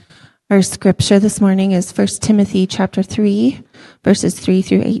Our scripture this morning is 1 Timothy chapter 3, verses 3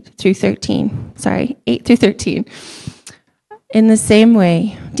 through 8 through 13. 8 through 13. In the same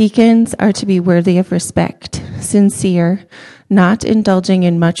way, deacons are to be worthy of respect, sincere, not indulging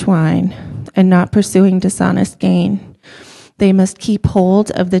in much wine, and not pursuing dishonest gain. They must keep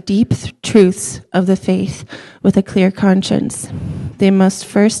hold of the deep truths of the faith with a clear conscience. They must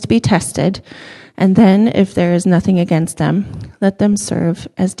first be tested, and then, if there is nothing against them, let them serve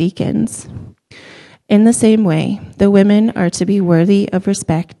as deacons. In the same way, the women are to be worthy of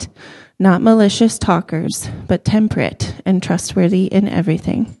respect, not malicious talkers, but temperate and trustworthy in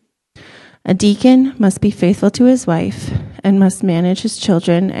everything. A deacon must be faithful to his wife and must manage his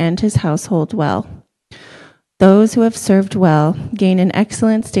children and his household well. Those who have served well gain an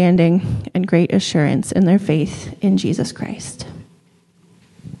excellent standing and great assurance in their faith in Jesus Christ.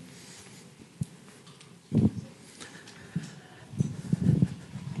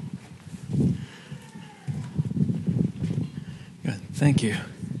 Good. Thank you.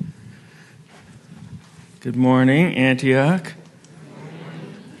 Good morning, Antioch.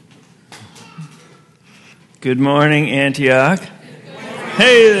 Good morning, Antioch.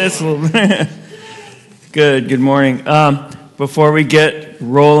 Hey, that's a little good. Good morning. Before we get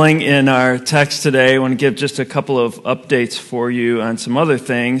rolling in our text today, I want to give just a couple of updates for you on some other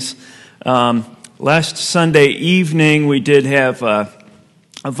things. Last Sunday evening, we did have a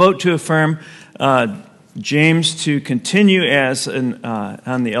vote to affirm James to continue as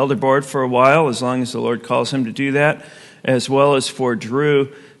on the elder board for a while, as long as the Lord calls him to do that, as well as for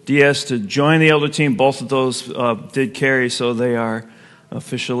Drew Diaz to join the elder team. Both of those did carry, so they are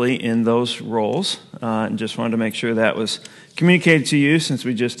officially in those roles. And just wanted to make sure that was communicated to you since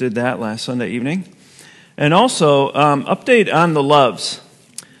we just did that last Sunday evening. And also, update on the Loves.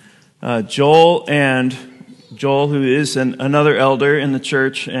 Joel, who is another elder in the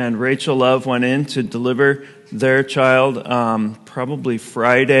church, and Rachel Love went in to deliver their child probably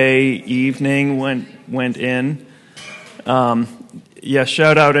Friday evening, went in.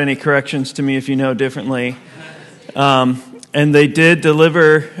 Shout out any corrections to me if you know differently. And they did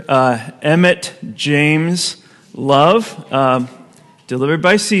deliver Emmett James Love, delivered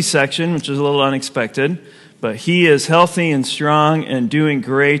by C-section, which is a little unexpected, but he is healthy and strong and doing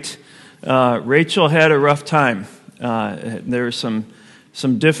great. Rachel had a rough time. There were some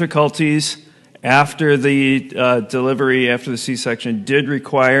difficulties after the delivery, after the C-section, did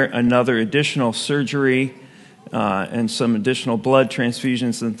require another additional surgery and some additional blood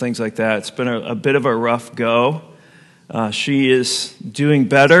transfusions and things like that. It's been a bit of a rough go. She is doing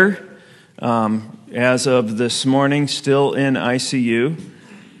better as of this morning, still in ICU,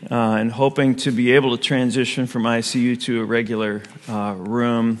 and hoping to be able to transition from ICU to a regular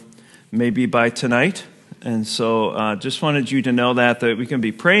room maybe by tonight. And so just wanted you to know that we can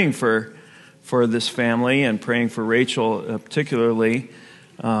be praying for this family and praying for Rachel particularly.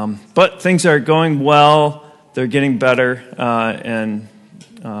 But things are going well. They're getting better, and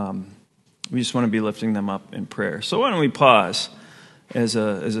we just want to be lifting them up in prayer. So why don't we pause as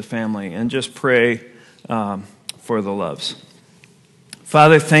a family and just pray for the Loves.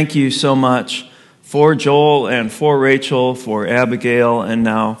 Father, thank you so much for Joel and for Rachel, for Abigail, and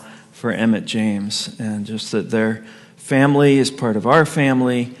now for Emmett James, and just that their family is part of our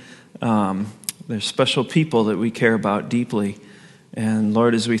family. They're special people that we care about deeply. And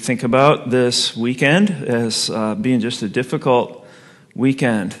Lord, as we think about this weekend as being just a difficult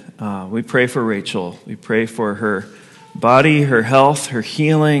weekend, we pray for Rachel. We pray for her body, her health, her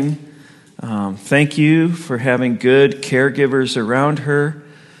healing. Thank you for having good caregivers around her.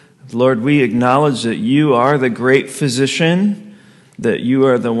 Lord, we acknowledge that you are the great physician, that you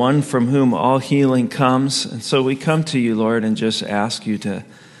are the one from whom all healing comes. And so we come to you, Lord, and just ask you to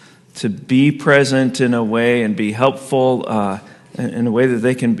be present in a way and be helpful in a way that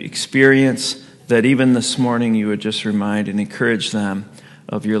they can experience that even this morning you would just remind and encourage them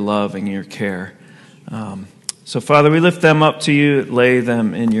of your love and your care. So, Father, we lift them up to you, lay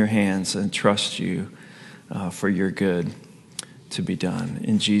them in your hands, and trust you for your good to be done.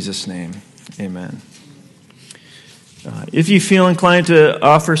 In Jesus' name, amen. If you feel inclined to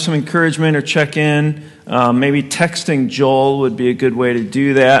offer some encouragement or check in, maybe texting Joel would be a good way to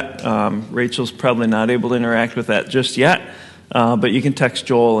do that. Rachel's probably not able to interact with that just yet, but you can text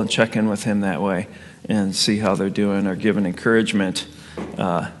Joel and check in with him that way and see how they're doing or give an encouragement,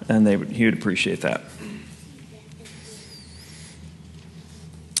 and he would appreciate that.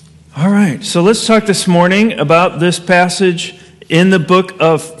 All right, so let's talk this morning about this passage in the book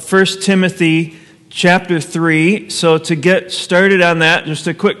of 1 Timothy chapter 3. So to get started on that, just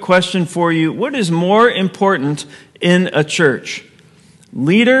a quick question for you. What is more important in a church?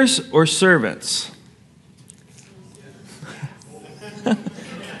 Leaders or servants?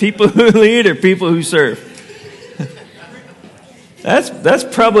 People who lead or people who serve? That's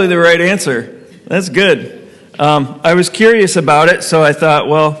probably the right answer. That's good. I was curious about it, so I thought,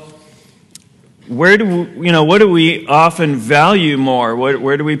 well, what do we often value more?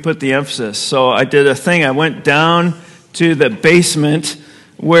 Where do we put the emphasis? So I did a thing. I went down to the basement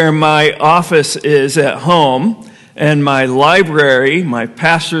where my office is at home, and my library, my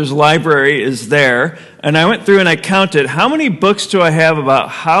pastor's library, is there. And I went through and I counted, how many books do I have about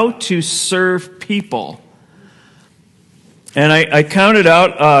how to serve people? And I counted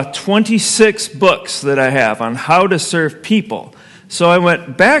out 26 books that I have on how to serve people. So I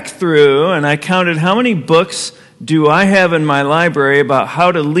went back through and I counted how many books do I have in my library about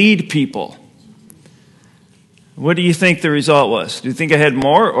how to lead people. What do you think the result was? Do you think I had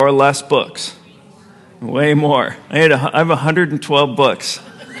more or less books? Way more. I have 112 books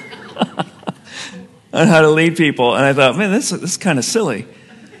on how to lead people. And I thought, man, this is kind of silly.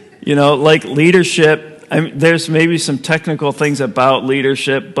 Like leadership, there's maybe some technical things about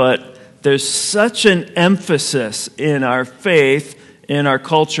leadership, but there's such an emphasis in our faith, in our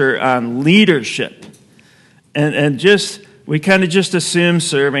culture, on leadership. And we kind of just assume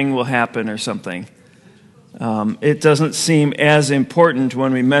serving will happen or something. It doesn't seem as important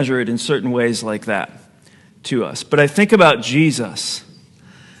when we measure it in certain ways like that to us. But I think about Jesus.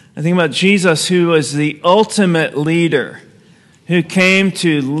 I think about Jesus, who was the ultimate leader, who came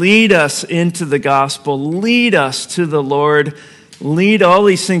to lead us into the gospel, lead us to the Lord, lead all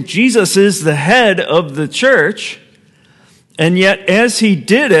these things. Jesus is the head of the church, and yet as he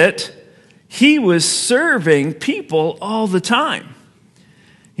did it, he was serving people all the time.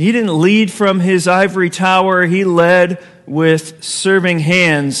 He didn't lead from his ivory tower. He led with serving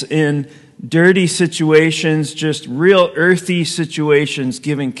hands in dirty situations, just real earthy situations,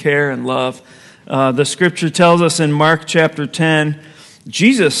 giving care and love. The scripture tells us in Mark chapter 10,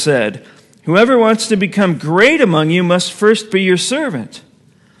 Jesus said, "Whoever wants to become great among you must first be your servant.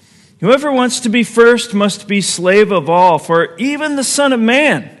 Whoever wants to be first must be slave of all. For even the Son of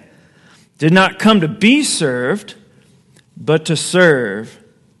Man did not come to be served, but to serve,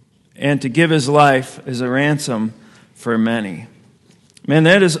 and to give his life as a ransom for many." Man,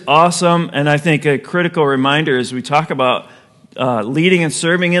 that is awesome, and I think a critical reminder as we talk about leading and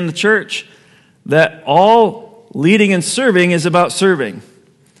serving in the church, that all leading and serving is about serving.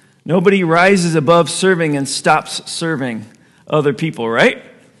 Nobody rises above serving and stops serving other people, right?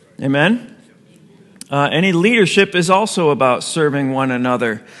 Amen? Any leadership is also about serving one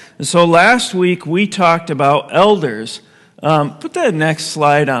another. And so last week we talked about elders. Put that next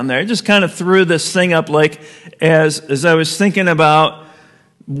slide on there. I just kind of threw this thing up as I was thinking about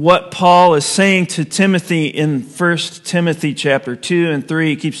what Paul is saying to Timothy in 1 Timothy chapter 2 and 3.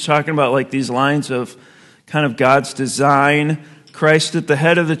 He keeps talking about these lines of kind of God's design, Christ at the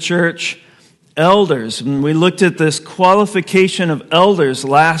head of the church, elders. And we looked at this qualification of elders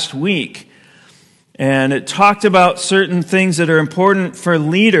last week. And it talked about certain things that are important for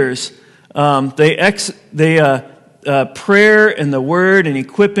leaders. Prayer and the word and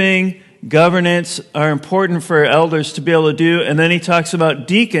equipping, governance are important for elders to be able to do. And then he talks about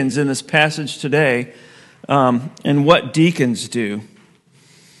deacons in this passage today and what deacons do.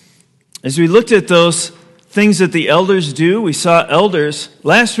 As we looked at those things that the elders do, we saw elders.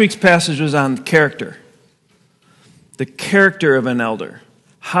 Last week's passage was on character. The character of an elder.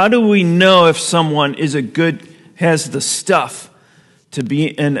 How do we know if someone has the stuff to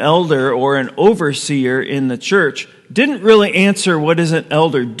be an elder or an overseer in the church? Didn't really answer what does an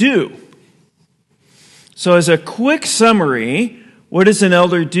elder do. So as a quick summary, what does an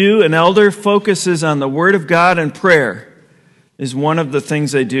elder do? An elder focuses on the Word of God, and prayer is one of the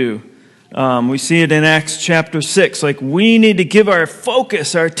things they do. We see it in Acts chapter 6. We need to give our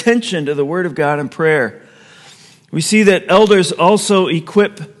focus, our attention to the Word of God and prayer. We see that elders also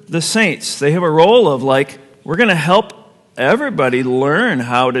equip the saints. They have a role of we're going to help everybody learn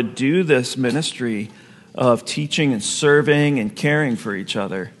how to do this ministry of teaching and serving and caring for each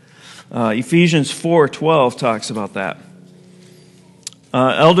other. Ephesians 4:12 talks about that.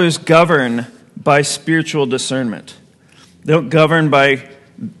 Elders govern by spiritual discernment. They don't govern by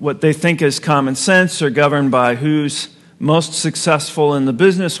what they think is common sense or govern by who's most successful in the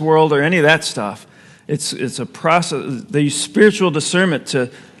business world or any of that stuff. It's a process. They use spiritual discernment to,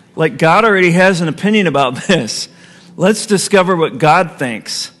 God already has an opinion about this. Let's discover what God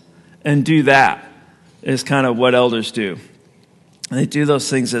thinks and do that, is kind of what elders do. They do those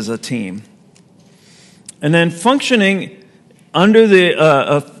things as a team. And then functioning under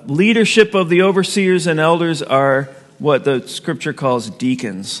the leadership of the overseers and elders are what the scripture calls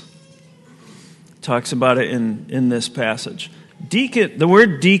deacons. It talks about it in this passage. Deacon, the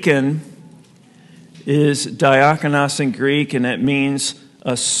word deacon is diakonos in Greek, and it means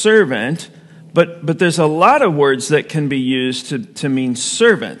a servant. But there's a lot of words that can be used to mean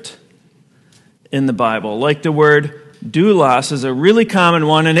servant in the Bible. Like the word doulos is a really common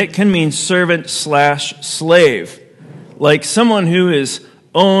one, and it can mean servant/slave. Like someone who is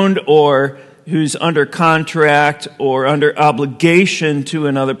owned or who's under contract or under obligation to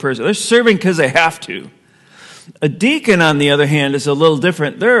another person. They're serving because they have to. A deacon, on the other hand, is a little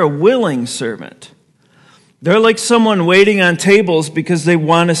different. They're a willing servant. They're like someone waiting on tables because they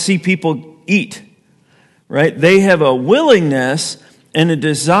want to see people eat, right? They have a willingness and a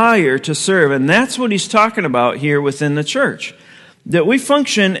desire to serve, and that's what he's talking about here within the church. That we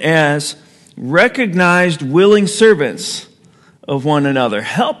function as recognized willing servants of one another,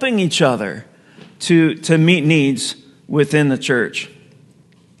 helping each other to meet needs within the church.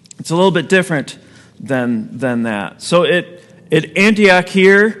 It's a little bit different than that. So at Antioch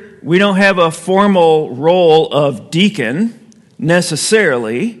here, we don't have a formal role of deacon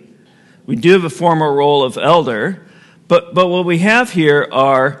necessarily. We do have a formal role of elder, but what we have here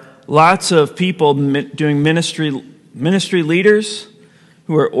are lots of people doing ministry leaders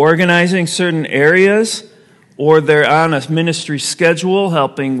who are organizing certain areas, or they're on a ministry schedule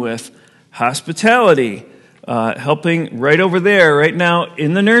helping with hospitality, helping right over there, right now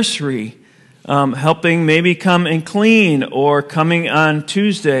in the nursery, helping maybe come and clean, or coming on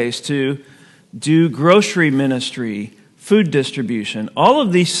Tuesdays to do grocery ministry, food distribution. All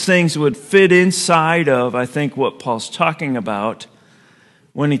of these things would fit inside of, I think, what Paul's talking about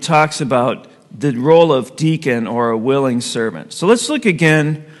when he talks about the role of deacon or a willing servant. So let's look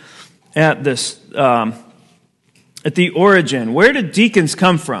again at this, at the origin. Where did deacons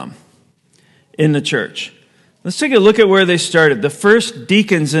come from in the church? Let's take a look at where they started. The first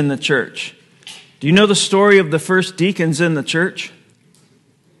deacons in the church. Do you know the story of the first deacons in the church?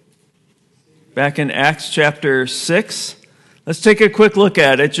 Back in Acts chapter 6. Let's take a quick look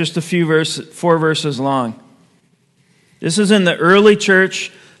at it, just a few verses, 4 verses long. This is in the early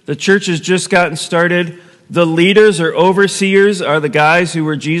church. The church has just gotten started. The leaders or overseers are the guys who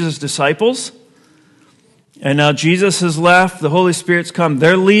were Jesus' disciples. And now Jesus has left, the Holy Spirit's come.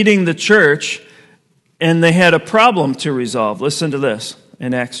 They're leading the church, and they had a problem to resolve. Listen to this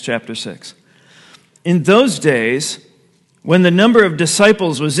in Acts chapter 6. In those days, when the number of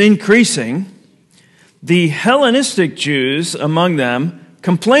disciples was increasing, the Hellenistic Jews among them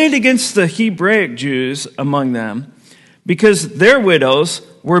complained against the Hebraic Jews among them because their widows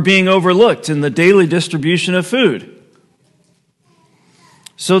were being overlooked in the daily distribution of food.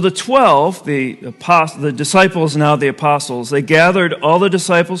 So the 12, the disciples, now the apostles, they gathered all the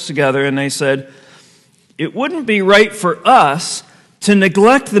disciples together and they said, it wouldn't be right for us to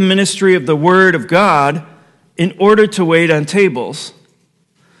neglect the ministry of the Word of God in order to wait on tables.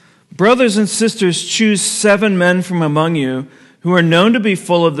 Brothers and sisters, choose 7 men from among you who are known to be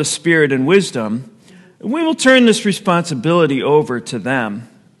full of the Spirit and wisdom, and we will turn this responsibility over to them.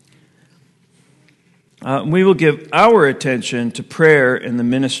 We will give our attention to prayer and the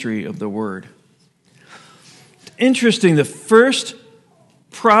ministry of the Word. Interesting, the first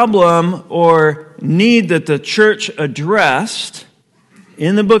problem or need that the church addressed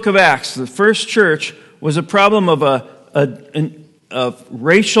in the book of Acts, the first church, was a problem of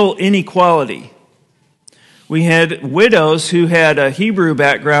racial inequality. We had widows who had a Hebrew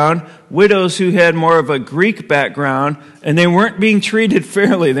background, widows who had more of a Greek background, and they weren't being treated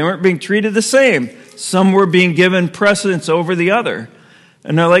fairly. They weren't being treated the same. Some were being given precedence over the other.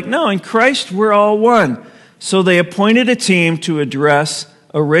 And they're like, no, in Christ we're all one. So they appointed a team to address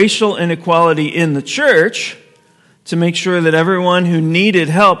a racial inequality in the church to make sure that everyone who needed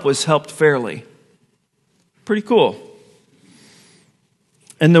help was helped fairly. Pretty cool.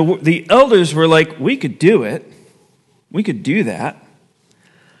 And the elders were like, we could do it. We could do that.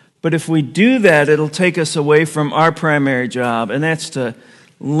 But if we do that, it'll take us away from our primary job, and that's to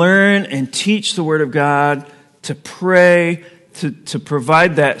learn and teach the Word of God, to pray, to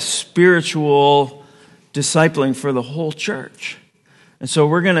provide that spiritual discipling for the whole church. And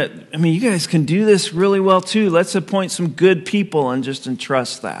so you guys can do this really well too. Let's appoint some good people and just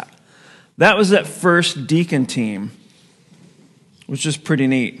entrust that. That was that first deacon team, which is pretty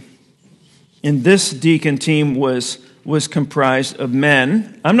neat. And this deacon team was comprised of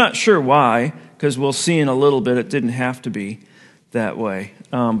men. I'm not sure why, because we'll see in a little bit it didn't have to be that way.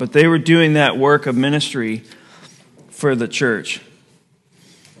 But they were doing that work of ministry for the church.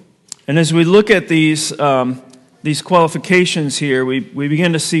 And as we look at these qualifications here, we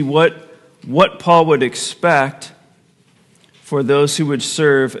begin to see what Paul would expect for those who would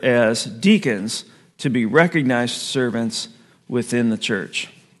serve as deacons to be recognized servants within the church.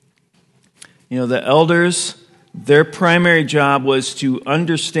 You know, the elders, their primary job was to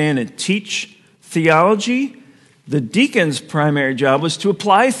understand and teach theology. The deacons' primary job was to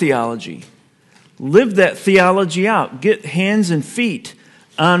apply theology. Live that theology out. Get hands and feet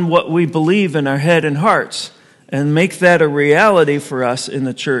on what we believe in our head and hearts and make that a reality for us in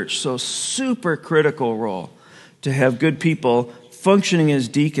the church. So super critical role to have good people functioning as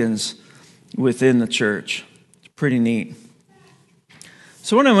deacons within the church. It's pretty neat.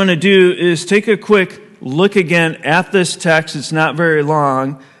 So what I'm going to do is take a quick look again at this text. It's not very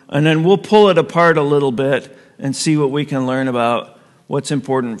long, and then we'll pull it apart a little bit and see what we can learn about what's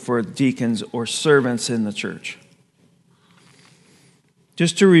important for deacons or servants in the church.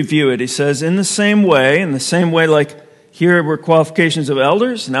 Just to review it, he says, in the same way like here were qualifications of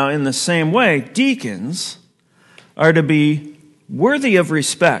elders, now in the same way, deacons are to be worthy of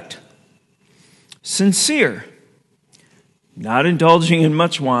respect, sincere, not indulging in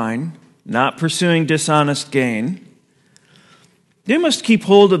much wine, not pursuing dishonest gain. They must keep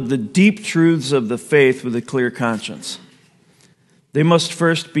hold of the deep truths of the faith with a clear conscience. They must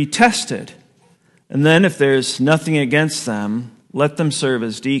first be tested, and then if there's nothing against them, let them serve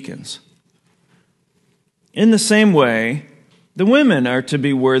as deacons. In the same way, the women are to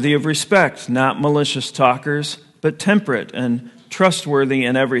be worthy of respect, not malicious talkers, but temperate and trustworthy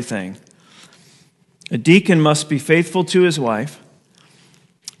in everything. A deacon must be faithful to his wife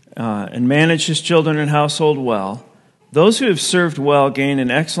and manage his children and household well. Those who have served well gain an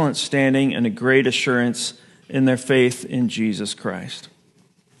excellent standing and a great assurance in their faith in Jesus Christ.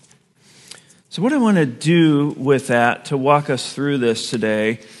 So what I want to do with that to walk us through this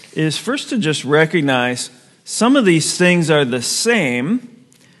today is first to just recognize some of these things are the same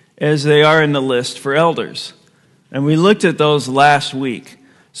as they are in the list for elders. And we looked at those last week.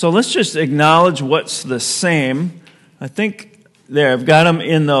 So let's just acknowledge what's the same. I think there, I've got them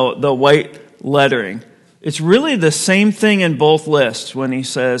in the white lettering. It's really the same thing in both lists when he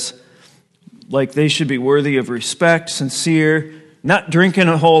says, like, they should be worthy of respect, sincere, not drinking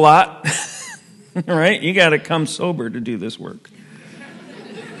a whole lot. Right? You got to come sober to do this work.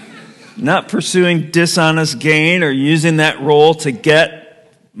 Not pursuing dishonest gain or using that role to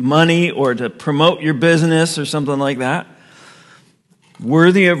get money or to promote your business or something like that.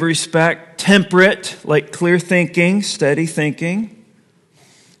 Worthy of respect, temperate, like clear thinking, steady thinking.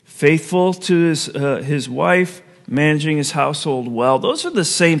 Faithful to his wife, managing his household well. Those are the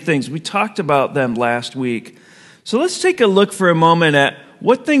same things. We talked about them last week. So let's take a look for a moment at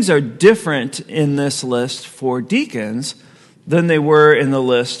what things are different in this list for deacons than they were in the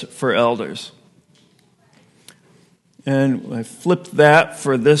list for elders. And I flipped that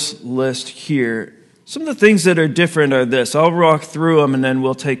for this list here. Some of the things that are different are this. I'll walk through them and then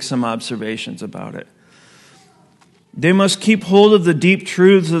we'll take some observations about it. They must keep hold of the deep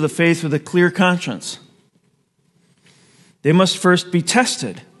truths of the faith with a clear conscience. They must first be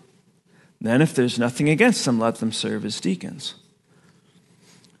tested. Then, if there's nothing against them, let them serve as deacons.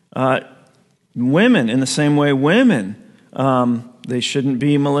 Women, in the same way, they shouldn't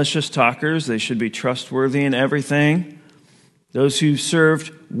be malicious talkers. They should be trustworthy in everything. Those who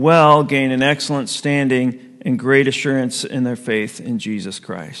served well gain an excellent standing and great assurance in their faith in Jesus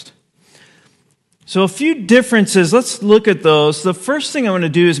Christ. So a few differences. Let's look at those. The first thing I want to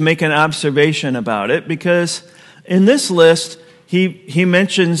do is make an observation about it, because in this list, he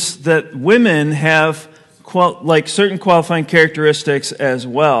mentions that women have certain qualifying characteristics as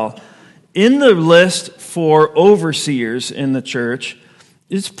well. In the list for overseers in the church,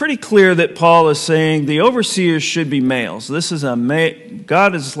 it's pretty clear that Paul is saying the overseers should be males. This is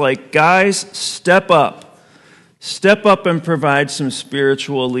God is like, guys, step up. Step up and provide some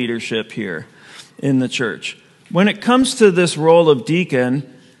spiritual leadership here in the church. When it comes to this role of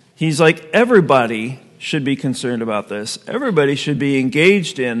deacon, he's like, everybody should be concerned about this. Everybody should be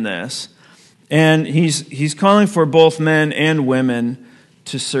engaged in this. And he's calling for both men and women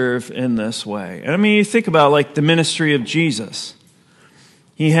to serve in this way. And I mean, you think about like the ministry of Jesus.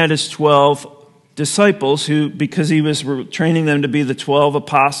 He had his 12 disciples who, because he was training them to be the 12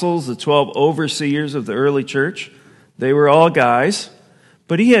 apostles, the 12 overseers of the early church, they were all guys.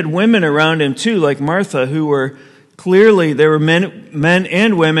 But he had women around him too, like Martha, who were clearly, there were men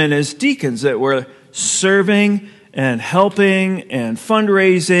and women as deacons that were serving and helping and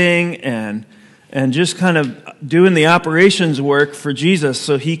fundraising and just kind of doing the operations work for Jesus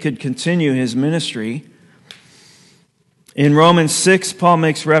so he could continue his ministry. In Romans 6, Paul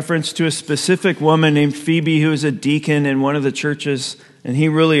makes reference to a specific woman named Phoebe who was a deacon in one of the churches, and he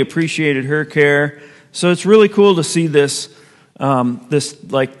really appreciated her care. So it's really cool to see this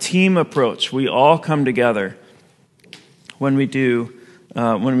this like team approach. We all come together when we do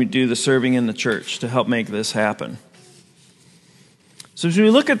the serving in the church to help make this happen. So as we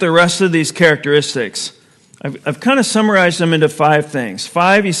look at the rest of these characteristics, I've kind of summarized them into 5 things,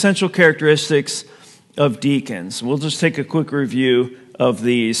 5 essential characteristics of deacons. We'll just take a quick review of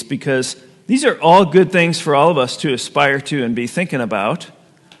these because these are all good things for all of us to aspire to and be thinking about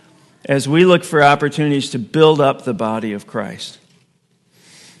as we look for opportunities to build up the body of Christ.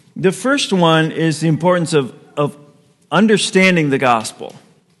 The first one is the importance of understanding the gospel.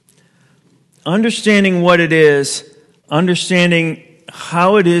 Understanding what it is, understanding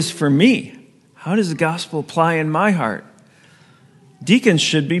how it is for me. How does the gospel apply in my heart? Deacons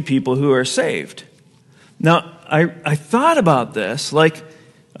should be people who are saved. Now, I thought about this, like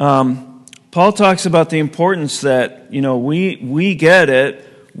Paul talks about the importance that, we get it,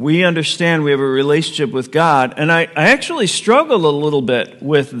 we understand we have a relationship with God, and I actually struggled a little bit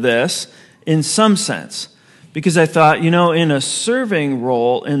with this in some sense, because I thought, in a serving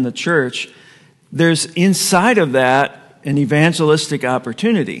role in the church, there's inside of that an evangelistic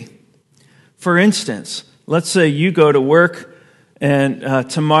opportunity. For instance, let's say you go to work and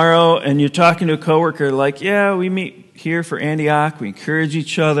tomorrow and you're talking to a coworker like, yeah, we meet here for Antioch, we encourage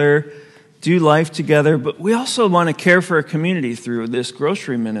each other, do life together, but we also want to care for our community through this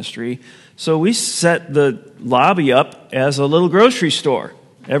grocery ministry. So we set the lobby up as a little grocery store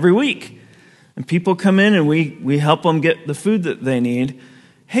every week. And people come in and we help them get the food that they need.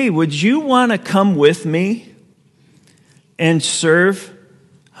 Hey, would you want to come with me and serve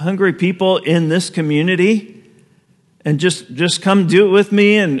hungry people in this community? And just come do it with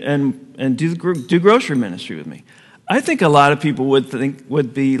me and do grocery ministry with me. I think a lot of people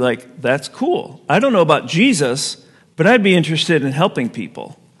would be like, that's cool. I don't know about Jesus, but I'd be interested in helping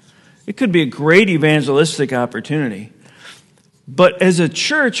people. It could be a great evangelistic opportunity. But as a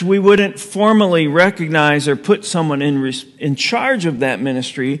church, we wouldn't formally recognize or put someone in charge of that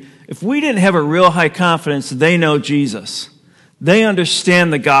ministry if we didn't have a real high confidence they know Jesus. They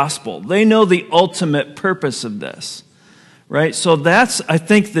understand the gospel. They know the ultimate purpose of this. Right? So that's, I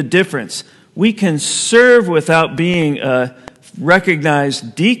think, the difference. We can serve without being a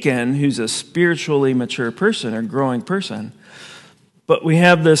recognized deacon who's a spiritually mature person or growing person. But we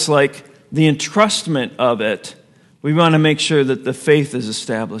have this, like, the entrustment of it. We want to make sure that the faith is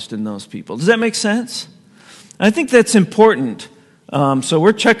established in those people. Does that make sense? I think that's important. So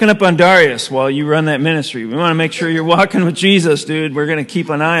we're checking up on Darius while you run that ministry. We want to make sure you're walking with Jesus, dude. We're going to keep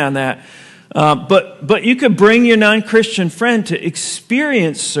an eye on that. But you could bring your non-Christian friend to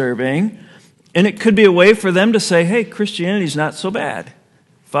experience serving, and it could be a way for them to say, hey, Christianity's not so bad.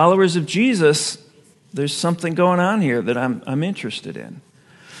 Followers of Jesus, there's something going on here that I'm interested in.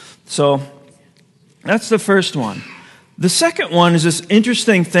 So that's the first one. The second one is this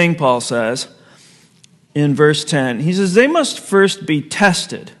interesting thing Paul says in verse 10. He says, they must first be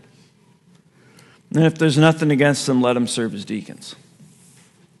tested. And if there's nothing against them, let them serve as deacons.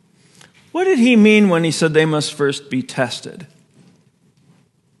 What did he mean when he said they must first be tested?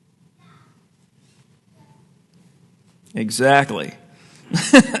 Exactly.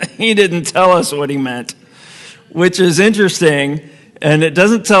 He didn't tell us what he meant, which is interesting. And it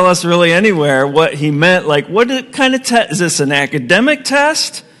doesn't tell us really anywhere what he meant. Like, what kind of test? Is this an academic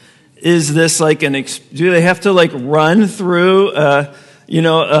test? Is this like do they have to like run through, an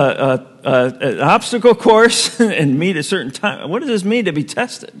obstacle course and meet a certain time? What does this mean to be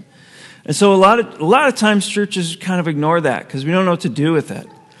tested? And so a lot of times churches kind of ignore that because we don't know what to do with it.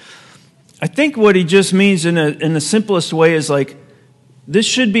 I think what he just means in the simplest way is like, this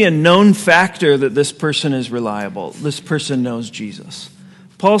should be a known factor that this person is reliable. This person knows Jesus.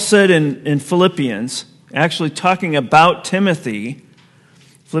 Paul said in Philippians, actually talking about Timothy,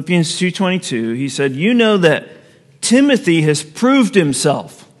 Philippians 2:22, he said, you know that Timothy has proved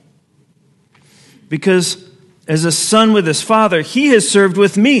himself because as a son with his father, he has served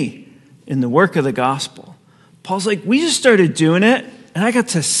with me in the work of the gospel. Paul's like, we just started doing it, and I got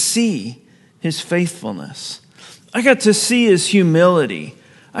to see his faithfulness. I got to see his humility.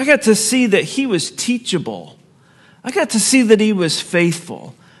 I got to see that he was teachable. I got to see that he was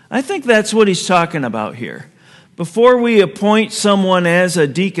faithful. I think that's what he's talking about here. Before we appoint someone as a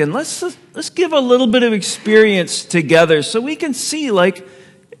deacon, let's give a little bit of experience together so we can see, like,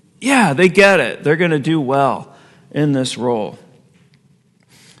 yeah, they get it. They're going to do well in this role.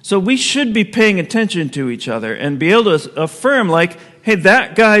 So we should be paying attention to each other and be able to affirm, like, hey,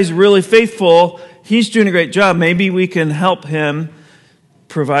 that guy's really faithful. He's doing a great job. Maybe we can help him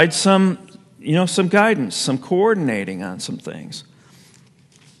provide some guidance, some coordinating on some things.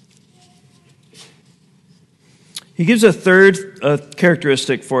 He gives a third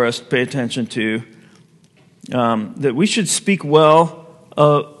characteristic for us to pay attention to, that we should speak well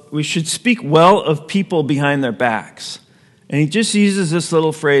of people behind their backs. And he just uses this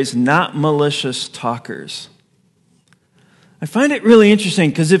little phrase, not malicious talkers. I find it really interesting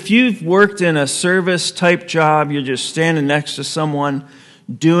because if you've worked in a service type job, you're just standing next to someone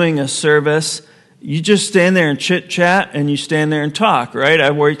doing a service, you just stand there and chit chat and you stand there and talk, right?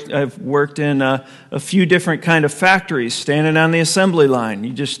 I've worked in a few different kind of factories, standing on the assembly line.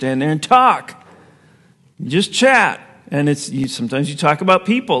 You just stand there and talk. You just chat. And sometimes you talk about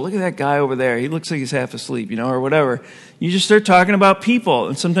people. Look at that guy over there. He looks like he's half asleep, or whatever. You just start talking about people.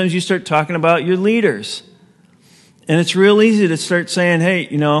 And sometimes you start talking about your leaders. And it's real easy to start saying, hey,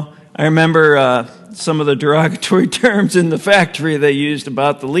 I remember some of the derogatory terms in the factory they used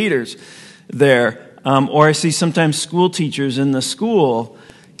about the leaders there. Or I see sometimes school teachers in the school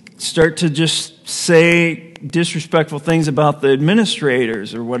start to just say disrespectful things about the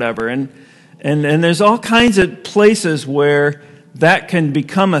administrators or whatever. And there's all kinds of places where that can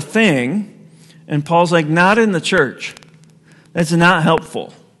become a thing. And Paul's like, not in the church. That's not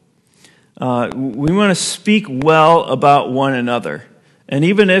helpful. We want to speak well about one another. And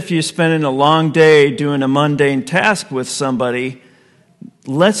even if you're spending a long day doing a mundane task with somebody,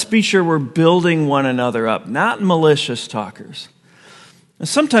 let's be sure we're building one another up, not malicious talkers. And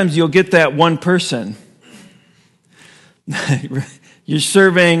sometimes you'll get that one person. You're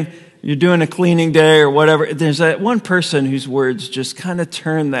serving, you're doing a cleaning day or whatever. There's that one person whose words just kind of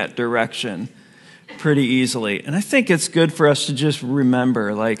turn that direction pretty easily. And I think it's good for us to just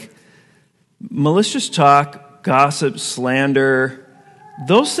remember, malicious talk, gossip, slander,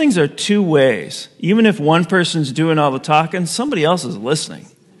 those things are two ways. Even if one person's doing all the talking, somebody else is listening.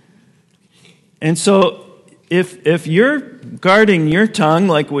 And so if you're guarding your tongue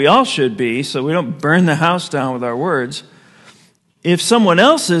like we all should be, so we don't burn the house down with our words, if someone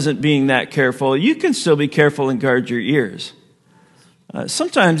else isn't being that careful, you can still be careful and guard your ears.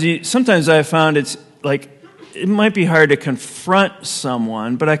 Sometimes I've found it's it might be hard to confront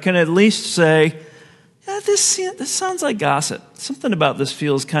someone, but I can at least say, this sounds like gossip. Something about this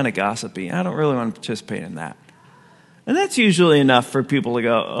feels kind of gossipy. I don't really want to participate in that. And that's usually enough for people to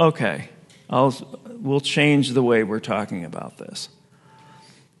go, okay, we'll change the way we're talking about this.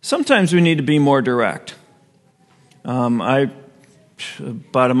 Sometimes we need to be more direct. About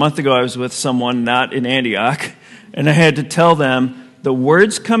a month ago, I was with someone not in Antioch, and I had to tell them, the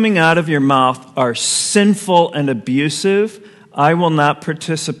words coming out of your mouth are sinful and abusive. I will not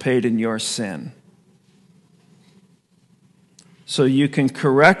participate in your sin. So you can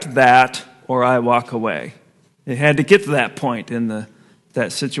correct that, or I walk away. They had to get to that point in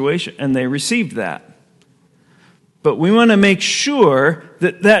that situation, and they received that. But we want to make sure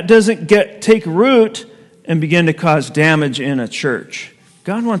that doesn't take root and begin to cause damage in a church.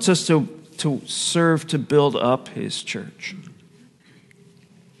 God wants us to serve to build up His church.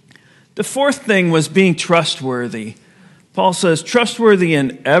 The fourth thing was being trustworthy. Paul says, trustworthy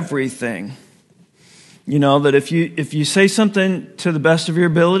in everything. That if you say something to the best of your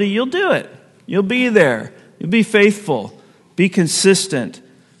ability, you'll do it. You'll be there. You'll be faithful. Be consistent.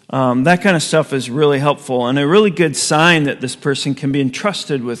 That kind of stuff is really helpful and a really good sign that this person can be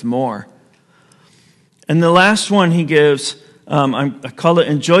entrusted with more. And the last one he gives, I call it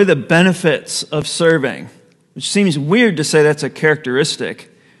enjoy the benefits of serving, which seems weird to say that's a characteristic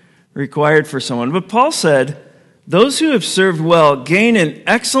required for someone. But Paul said, those who have served well gain an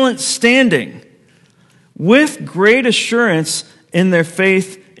excellent standing with great assurance in their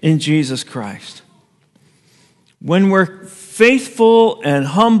faith in Jesus Christ. When we're faithful and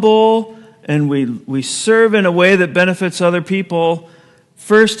humble and we serve in a way that benefits other people,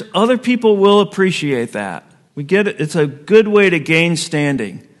 first, other people will appreciate that. We get it. It's a good way to gain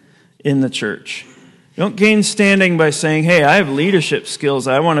standing in the church. You don't gain standing by saying, hey, I have leadership skills.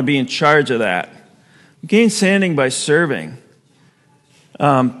 I want to be in charge of that. You gain standing by serving.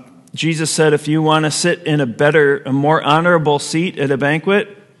 Jesus said, if you want to sit in a more honorable seat at a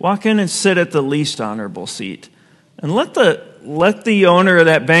banquet, walk in and sit at the least honorable seat. And let the owner of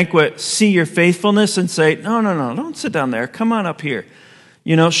that banquet see your faithfulness and say, no, don't sit down there. Come on up here.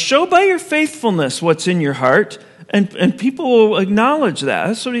 Show by your faithfulness what's in your heart, and people will acknowledge that.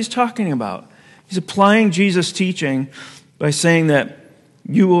 That's what he's talking about. He's applying Jesus' teaching by saying that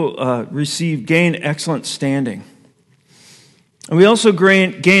you will gain excellent standing. And we also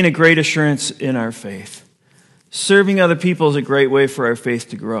gain a great assurance in our faith. Serving other people is a great way for our faith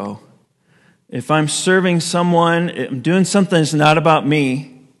to grow. If I'm serving someone, I'm doing something that's not about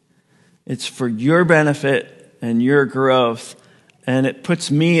me, it's for your benefit and your growth, and it puts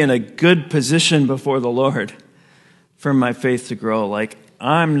me in a good position before the Lord. for my faith to grow. Like,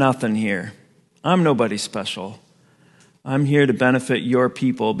 I'm nothing here. I'm nobody special. I'm here to benefit your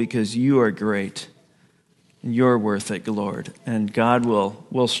people because you are great. And you're worth it, Lord. And God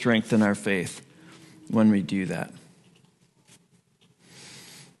will strengthen our faith when we do that.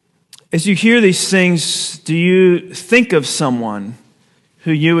 As you hear these things, do you think of someone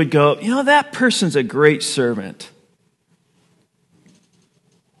who you would go, that person's a great servant.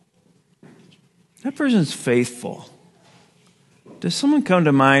 That person's faithful. Does someone come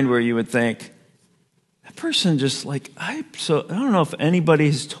to mind where you would think, that person just I don't know if anybody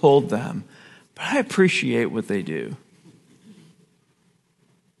has told them, but I appreciate what they do.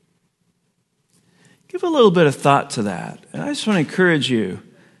 Give a little bit of thought to that. And I just want to encourage you,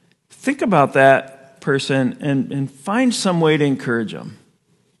 think about that person and find some way to encourage them.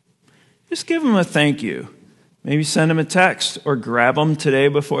 Just give them a thank you. Maybe send them a text or grab them today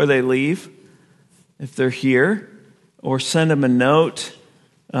before they leave if they're here, or send them a note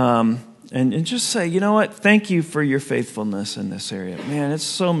and just say, you know what, thank you for your faithfulness in this area. Man, it's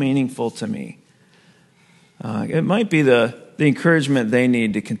so meaningful to me. It might be the encouragement they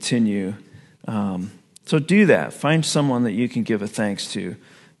need to continue. So do that. Find someone that you can give a thanks to,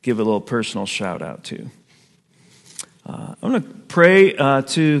 give a little personal shout out to. I'm going to pray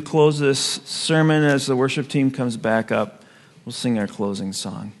to close this sermon as the worship team comes back up. We'll sing our closing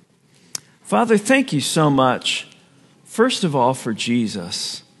song. Father, thank you so much, first of all, for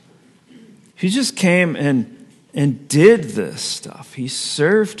Jesus. He just came and did this stuff. He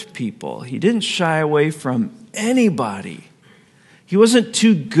served people. He didn't shy away from anybody. He wasn't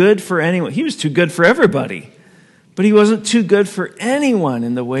too good for anyone. He was too good for everybody, but he wasn't too good for anyone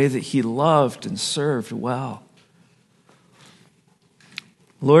in the way that he loved and served well.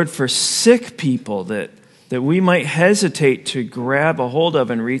 Lord, for sick people that we might hesitate to grab a hold of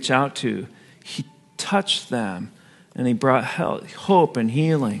and reach out to, he touched them and he brought hope and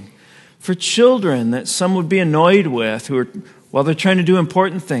healing. For children that some would be annoyed with while they're trying to do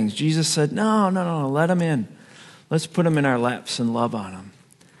important things, Jesus said, no, let them in. Let's put them in our laps and love on them.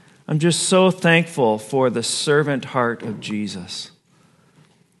 I'm just so thankful for the servant heart of Jesus.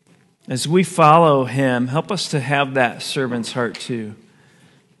 As we follow him, help us to have that servant's heart too,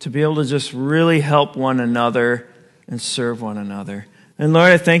 to be able to just really help one another and serve one another. And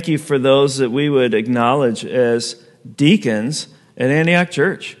Lord, I thank you for those that we would acknowledge as deacons at Antioch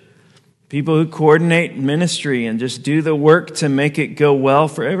Church. People who coordinate ministry and just do the work to make it go well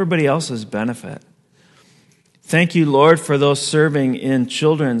for everybody else's benefit. Thank you, Lord, for those serving in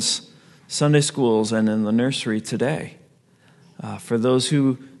children's Sunday schools and in the nursery today. For those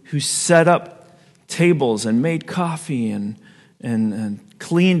who set up tables and made coffee and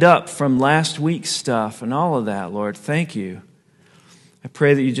cleaned up from last week's stuff and all of that, Lord, thank you. I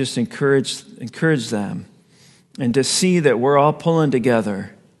pray that you just encourage them and to see that we're all pulling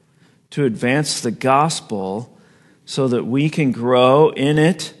together to advance the gospel so that we can grow in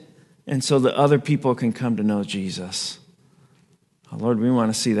it and so that other people can come to know Jesus. Lord, we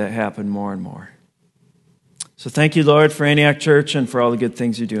want to see that happen more and more. So thank you, Lord, for Antioch Church and for all the good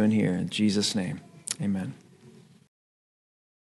things you're doing here. In Jesus' name, amen.